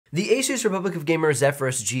The Asus ROG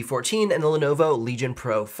Zephyrus G14 and the Lenovo Legion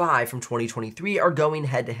Pro 5 from 2023 are going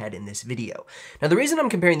head-to-head in this video. Now, the reason I'm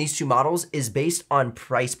comparing these two models is based on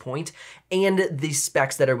price point and the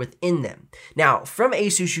specs that are within them. Now, from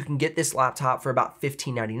Asus, you can get this laptop for about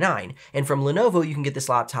 $15.99, and from Lenovo, you can get this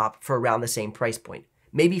laptop for around the same price point.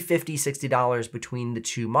 Maybe $50, $60 between the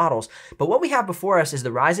two models. But what we have before us is the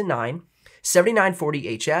Ryzen 9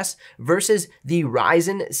 7940HS versus the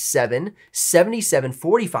Ryzen 7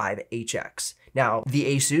 7745HX. Now,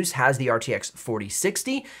 the Asus has the RTX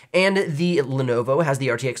 4060 and the Lenovo has the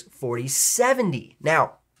RTX 4070.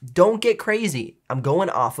 Now, don't get crazy. I'm going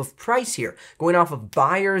off of price here, going off of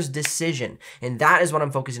buyer's decision. And that is what I'm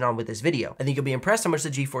focusing on with this video. I think you'll be impressed how much the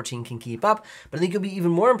G14 can keep up, but I think you'll be even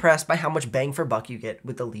more impressed by how much bang for buck you get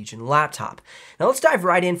with the Legion laptop. Now let's dive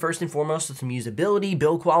right in first and foremost with some usability,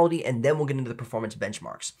 build quality, and then we'll get into the performance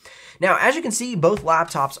benchmarks. Now, as you can see, both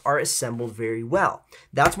laptops are assembled very well.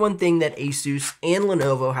 That's one thing that Asus and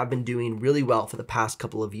Lenovo have been doing really well for the past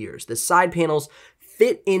couple of years. The side panels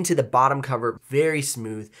fit into the bottom cover very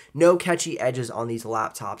smooth, no catchy edges on these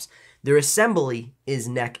laptops. Their assembly is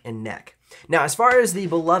neck and neck. Now, as far as the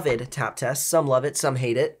beloved tap test, some love it, some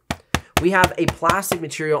hate it. We have a plastic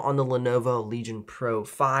material on the Lenovo Legion Pro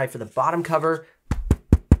 5 for the bottom cover,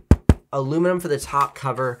 aluminum for the top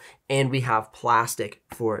cover, and we have plastic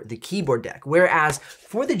for the keyboard deck. Whereas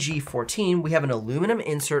for the G14, we have an aluminum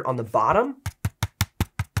insert on the bottom,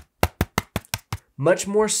 much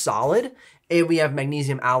more solid, and we have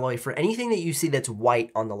magnesium alloy for anything that you see that's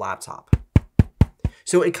white on the laptop.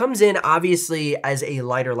 So it comes in obviously as a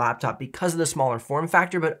lighter laptop because of the smaller form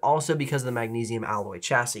factor, but also because of the magnesium alloy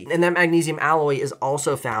chassis. And that magnesium alloy is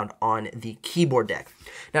also found on the keyboard deck.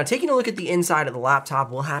 Now, taking a look at the inside of the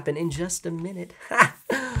laptop will happen in just a minute.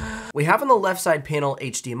 We have on the left side panel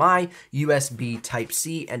HDMI, USB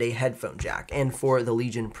Type-C, and a headphone jack. And for the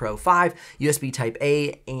Legion Pro 5, USB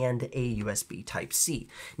Type-A and a USB Type-C.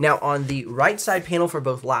 Now on the right side panel for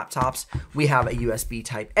both laptops, we have a USB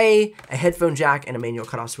Type-A, a headphone jack, and a manual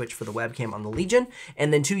cutoff switch for the webcam on the Legion,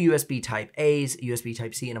 and then two USB Type-A's, USB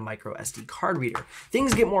Type-C, and a micro SD card reader.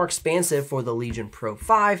 Things get more expansive for the Legion Pro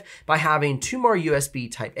 5 by having two more USB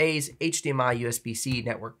Type-A's, HDMI, USB-C,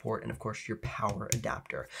 network port, and of course your power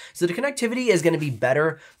adapter. So the connectivity is going to be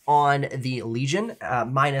better on the Legion,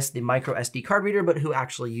 minus the micro SD card reader, but who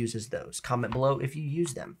actually uses those? Comment below if you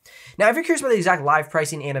use them. Now, if you're curious about the exact live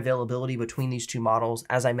pricing and availability between these two models,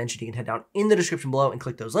 as I mentioned, you can head down in the description below and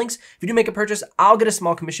click those links. If you do make a purchase, I'll get a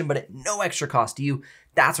small commission, but at no extra cost to you.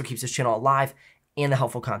 That's what keeps this channel alive and the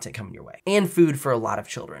helpful content coming your way. And food for a lot of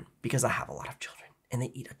children, because I have a lot of children. And they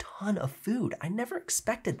eat a ton of food. I never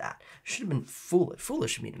expected that. Should have been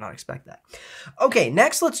foolish of me to not expect that. Okay,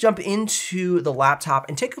 next let's jump into the laptop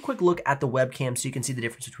and take a quick look at the webcam so you can see the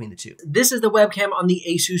difference between the two. This is the webcam on the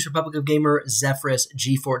Asus ROG Zephyrus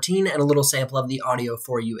G14 and a little sample of the audio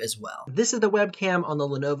for you as well. This is the webcam on the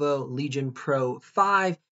Lenovo Legion Pro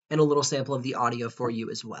 5. And a little sample of the audio for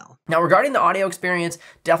you as well. Now, regarding the audio experience,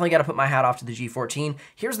 definitely got to put my hat off to the G14.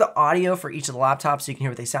 Here's the audio for each of the laptops so you can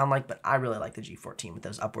hear what they sound like, but I really like the G14 with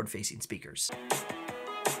those upward-facing speakers.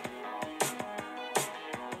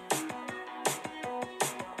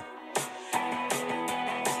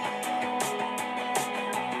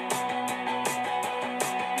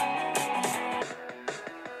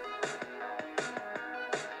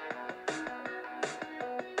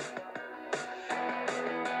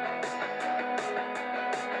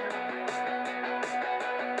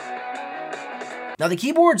 Now, the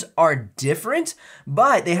keyboards are different,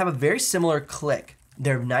 but they have a very similar click.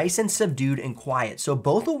 They're nice and subdued and quiet, so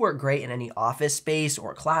both will work great in any office space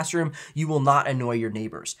or classroom. You will not annoy your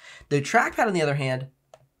neighbors. The trackpad, on the other hand,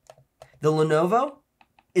 the Lenovo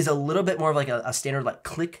is a little bit more of like a standard like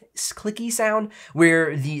clicky sound,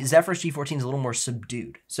 where the Zephyrus G14 is a little more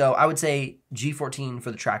subdued. So I would say G14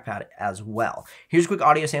 for the trackpad as well. Here's a quick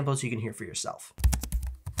audio sample so you can hear for yourself.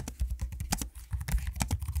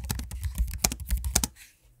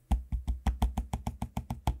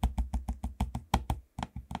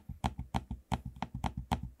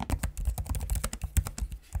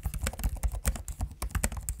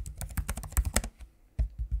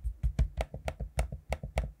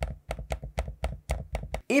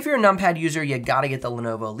 If you're a numpad user, you gotta get the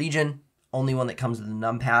Lenovo Legion, only one that comes with the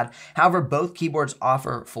numpad. However, both keyboards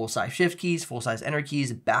offer full-size shift keys, full-size enter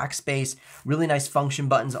keys, backspace, really nice function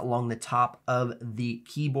buttons along the top of the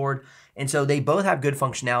keyboard. And so they both have good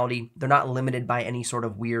functionality. They're not limited by any sort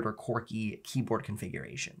of weird or quirky keyboard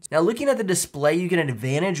configurations. Now, looking at the display, you get an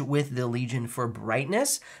advantage with the Legion for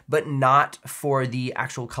brightness, but not for the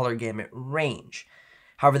actual color gamut range.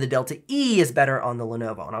 However, the Delta E is better on the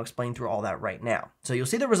Lenovo, and I'll explain through all that right now. So you'll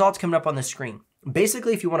see the results coming up on the screen.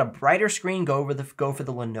 Basically, if you want a brighter screen, go for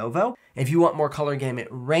the Lenovo. If you want more color gamut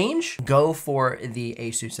range, go for the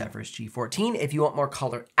Asus Zephyrus G14. If you want more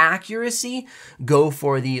color accuracy, go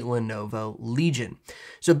for the Lenovo Legion.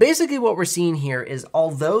 So basically what we're seeing here is,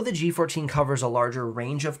 although the G14 covers a larger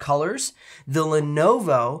range of colors, the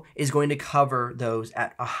Lenovo is going to cover those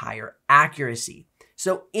at a higher accuracy.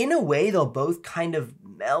 So in a way, they'll both kind of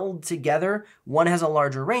meld together. One has a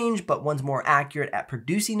larger range, but one's more accurate at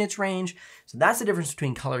producing its range. So that's the difference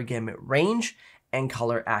between color gamut range and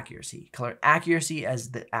color accuracy. Color accuracy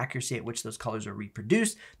as the accuracy at which those colors are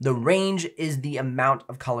reproduced. The range is the amount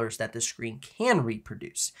of colors that the screen can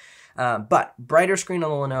reproduce. But brighter screen on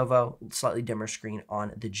the Lenovo, slightly dimmer screen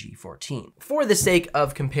on the G14. For the sake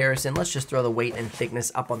of comparison, let's just throw the weight and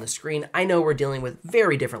thickness up on the screen. I know we're dealing with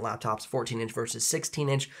very different laptops, 14-inch versus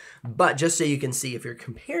 16-inch, but just so you can see, if you're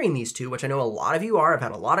comparing these two, which I know a lot of you are, I've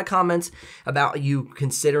had a lot of comments about you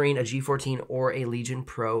considering a G14 or a Legion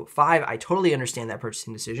Pro 5. I totally understand that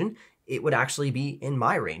purchasing decision. It would actually be in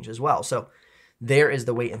my range as well. So there is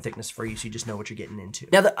the weight and thickness for you, so you just know what you're getting into.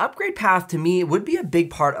 Now, the upgrade path to me would be a big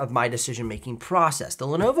part of my decision-making process. The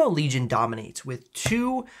Lenovo Legion dominates with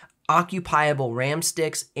 2 occupiable RAM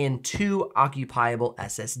sticks and 2 occupiable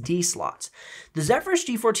SSD slots. The Zephyrus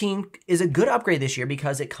G14 is a good upgrade this year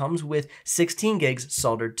because it comes with 16 gigs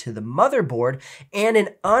soldered to the motherboard and an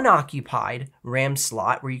unoccupied RAM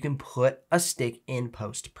slot where you can put a stick in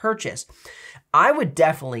post-purchase. I would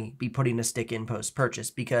definitely be putting a stick in post-purchase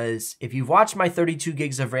because if you've watched my 32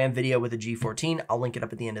 gigs of RAM video with a G14, I'll link it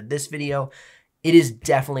up at the end of this video, it is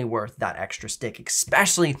definitely worth that extra stick,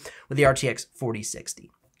 especially with the RTX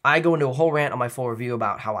 4060. I go into a whole rant on my full review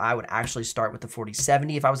about how I would actually start with the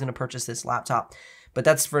 4070 if I was going to purchase this laptop, but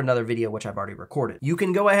that's for another video, which I've already recorded. You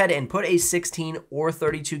can go ahead and put a 16 or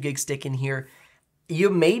 32 gig stick in here. You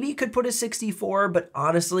maybe could put a 64, but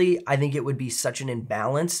honestly, I think it would be such an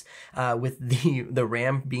imbalance with the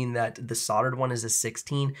RAM being that the soldered one is a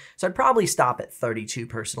 16. So I'd probably stop at 32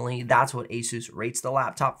 personally. That's what Asus rates the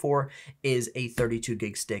laptop for, is a 32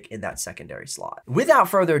 gig stick in that secondary slot. Without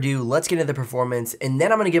further ado, let's get into the performance, and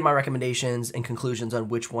then I'm gonna give my recommendations and conclusions on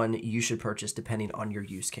which one you should purchase depending on your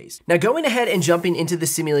use case. Now, going ahead and jumping into the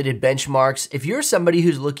simulated benchmarks, if you're somebody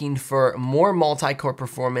who's looking for more multi-core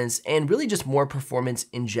performance and really just more performance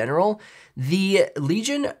in general, the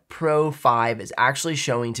Legion Pro 5 is actually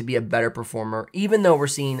showing to be a better performer, even though we're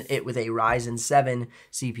seeing it with a Ryzen 7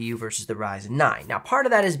 CPU versus the Ryzen 9. Now, part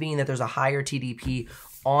of that is being that there's a higher TDP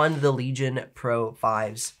on the Legion Pro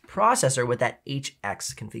 5's processor with that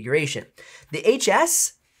HX configuration. The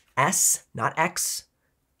HS, S, not X,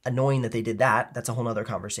 annoying that they did that. That's a whole nother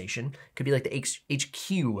conversation. Could be like the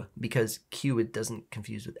HQ, because Q, it doesn't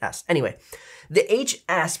confuse with S. Anyway, the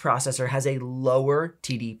HS processor has a lower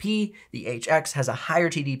TDP. The HX has a higher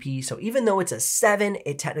TDP. So even though it's a 7,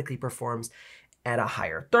 it technically performs at a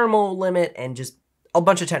higher thermal limit and just a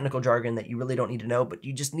bunch of technical jargon that you really don't need to know, but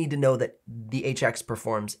you just need to know that the HX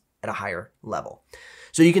performs at a higher level.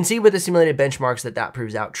 So you can see with the simulated benchmarks that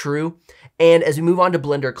proves out true. And as we move on to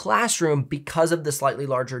Blender Classroom, because of the slightly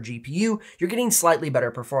larger GPU, you're getting slightly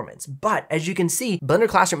better performance. But as you can see, Blender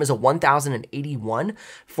Classroom is a 1081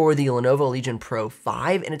 for the Lenovo Legion Pro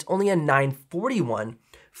 5, and it's only a 941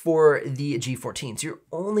 for the G14. So you're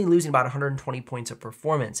only losing about 120 points of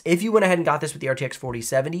performance. If you went ahead and got this with the RTX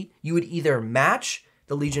 4070, you would either match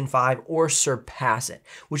the Legion 5 or surpass it,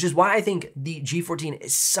 which is why I think the G14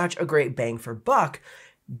 is such a great bang for buck,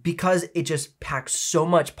 because it just packs so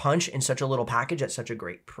much punch in such a little package at such a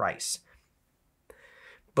great price.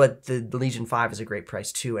 But the Legion 5 is a great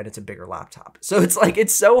price too, and it's a bigger laptop. So it's like,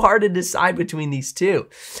 it's so hard to decide between these two.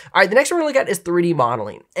 All right, the next one we're gonna look at is 3D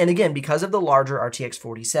modeling. And again, because of the larger RTX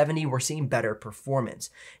 4070, we're seeing better performance.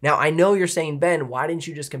 Now, I know you're saying, Ben, why didn't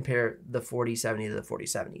you just compare the 4070 to the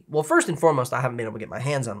 4070? Well, first and foremost, I haven't been able to get my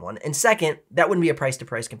hands on one. And second, that wouldn't be a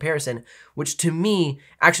price-to-price comparison, which to me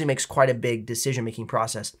actually makes quite a big decision-making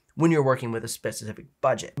process when you're working with a specific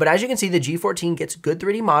budget. But as you can see, the G14 gets good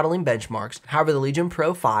 3D modeling benchmarks. However, the Legion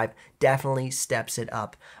Pro 5 definitely steps it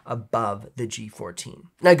up above the G14.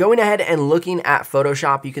 Now, going ahead and looking at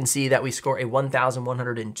Photoshop, you can see that we score a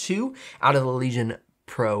 1102 out of the Legion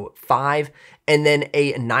Pro 5, and then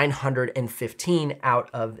a 915 out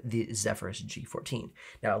of the Zephyrus G14.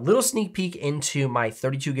 Now, a little sneak peek into my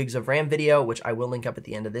 32 gigs of RAM video, which I will link up at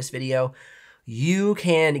the end of this video. You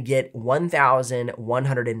can get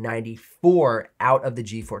 1,194 out of the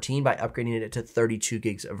G14 by upgrading it to 32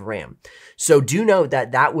 gigs of RAM. So do note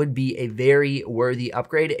that that would be a very worthy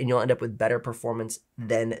upgrade, and you'll end up with better performance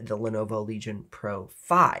than the Lenovo Legion Pro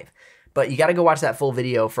 5. But you got to go watch that full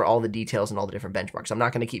video for all the details and all the different benchmarks. I'm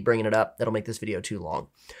not going to keep bringing it up. That'll make this video too long.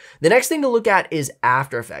 The next thing to look at is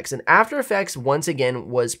After Effects. And After Effects, once again,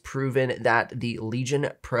 was proven that the Legion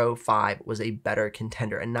Pro 5 was a better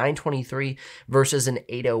contender. A 923 versus an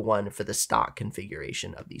 801 for the stock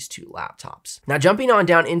configuration of these two laptops. Now, jumping on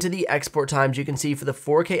down into the export times, you can see for the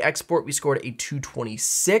 4K export, we scored a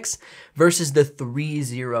 226 versus the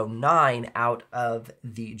 309 out of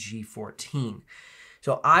the G14.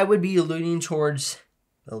 So I would be leaning towards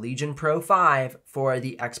the Legion Pro 5 for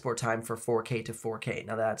the export time for 4K to 4K.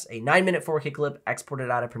 Now that's a 9-minute 4K clip exported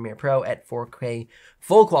out of Premiere Pro at 4K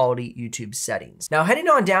full quality YouTube settings. Now heading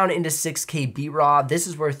on down into 6K BRAW, this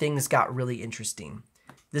is where things got really interesting.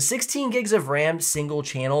 The 16 gigs of RAM single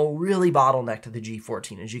channel really bottlenecked the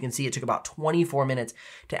G14. As you can see, it took about 24 minutes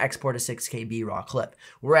to export a 6K BRAW clip,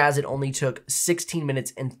 whereas it only took 16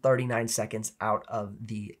 minutes and 39 seconds out of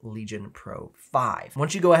the Legion Pro 5.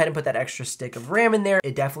 Once you go ahead and put that extra stick of RAM in there,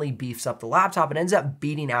 it definitely beefs up the laptop and ends up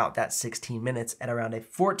beating out that 16 minutes at around a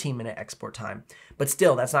 14-minute export time. But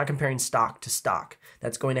still, that's not comparing stock to stock.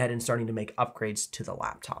 That's going ahead and starting to make upgrades to the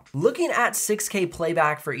laptop. Looking at 6K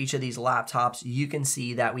playback for each of these laptops, you can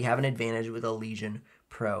see that we have an advantage with a Legion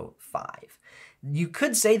Pro 5. You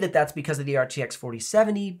could say that that's because of the RTX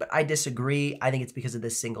 4070, but I disagree. I think it's because of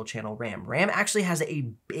the single channel RAM. RAM actually has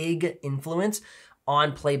a big influence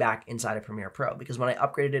on playback inside of Premiere Pro, because when I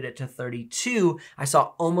upgraded it to 32, I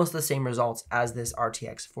saw almost the same results as this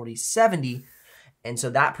RTX 4070. And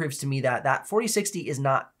so that proves to me that that 4060 is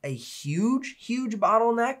not a huge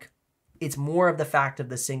bottleneck. It's more of the fact of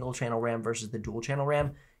the single channel RAM versus the dual channel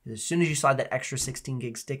RAM. As soon as you slide that extra 16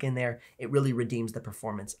 gig stick in there, it really redeems the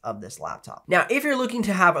performance of this laptop. Now, if you're looking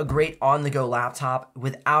to have a great on-the-go laptop,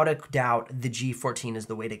 without a doubt, the G14 is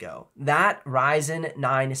the way to go. That Ryzen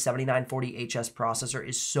 9 7940HS processor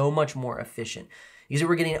is so much more efficient because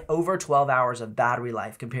we're getting over 12 hours of battery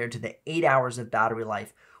life compared to the 8 hours of battery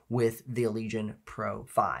life with the Legion Pro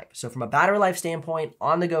 5. So from a battery life standpoint,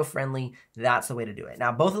 on-the-go friendly, that's the way to do it.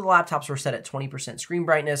 Now, both of the laptops were set at 20% screen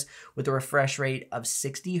brightness with a refresh rate of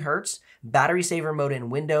 60 Hertz, battery saver mode in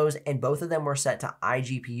Windows, and both of them were set to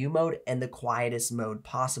iGPU mode and the quietest mode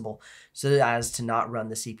possible so as to not run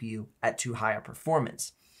the CPU at too high a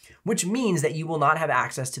performance, which means that you will not have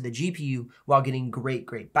access to the GPU while getting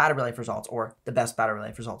great battery life results, or the best battery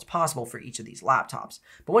life results possible for each of these laptops.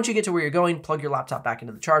 But once you get to where you're going, plug your laptop back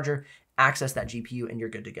into the charger, access that GPU, and you're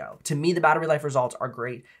good to go. To me, the battery life results are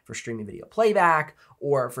great for streaming video playback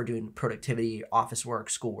or for doing productivity, office work,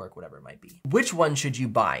 schoolwork, whatever it might be. Which one should you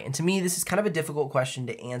buy? And to me, this is kind of a difficult question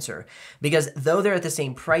to answer because though they're at the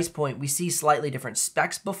same price point, we see slightly different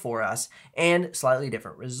specs before us and slightly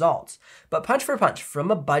different results. But punch for punch,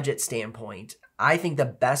 from a budget standpoint, I think the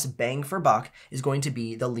best bang for buck is going to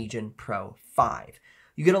be the Legion Pro 5.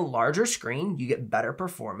 You get a larger screen, you get better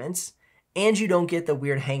performance, and you don't get the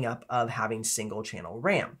weird hang up of having single channel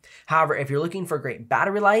RAM. However, if you're looking for great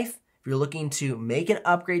battery life, if you're looking to make an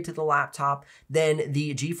upgrade to the laptop, then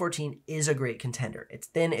the G14 is a great contender. It's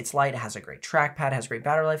thin, it's light, it has a great trackpad, has great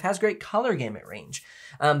battery life, has great color gamut range,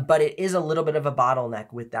 but it is a little bit of a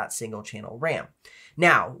bottleneck with that single channel RAM.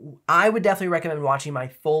 Now, I would definitely recommend watching my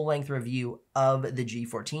full-length review of the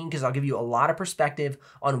G14 because I'll give you a lot of perspective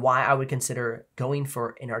on why I would consider going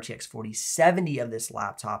for an RTX 4070 of this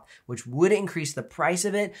laptop, which would increase the price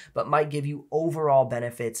of it, but might give you overall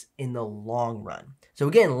benefits in the long run. So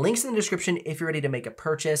again, links in the description if you're ready to make a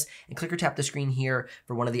purchase, and click or tap the screen here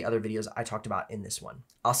for one of the other videos I talked about in this one.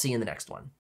 I'll see you in the next one.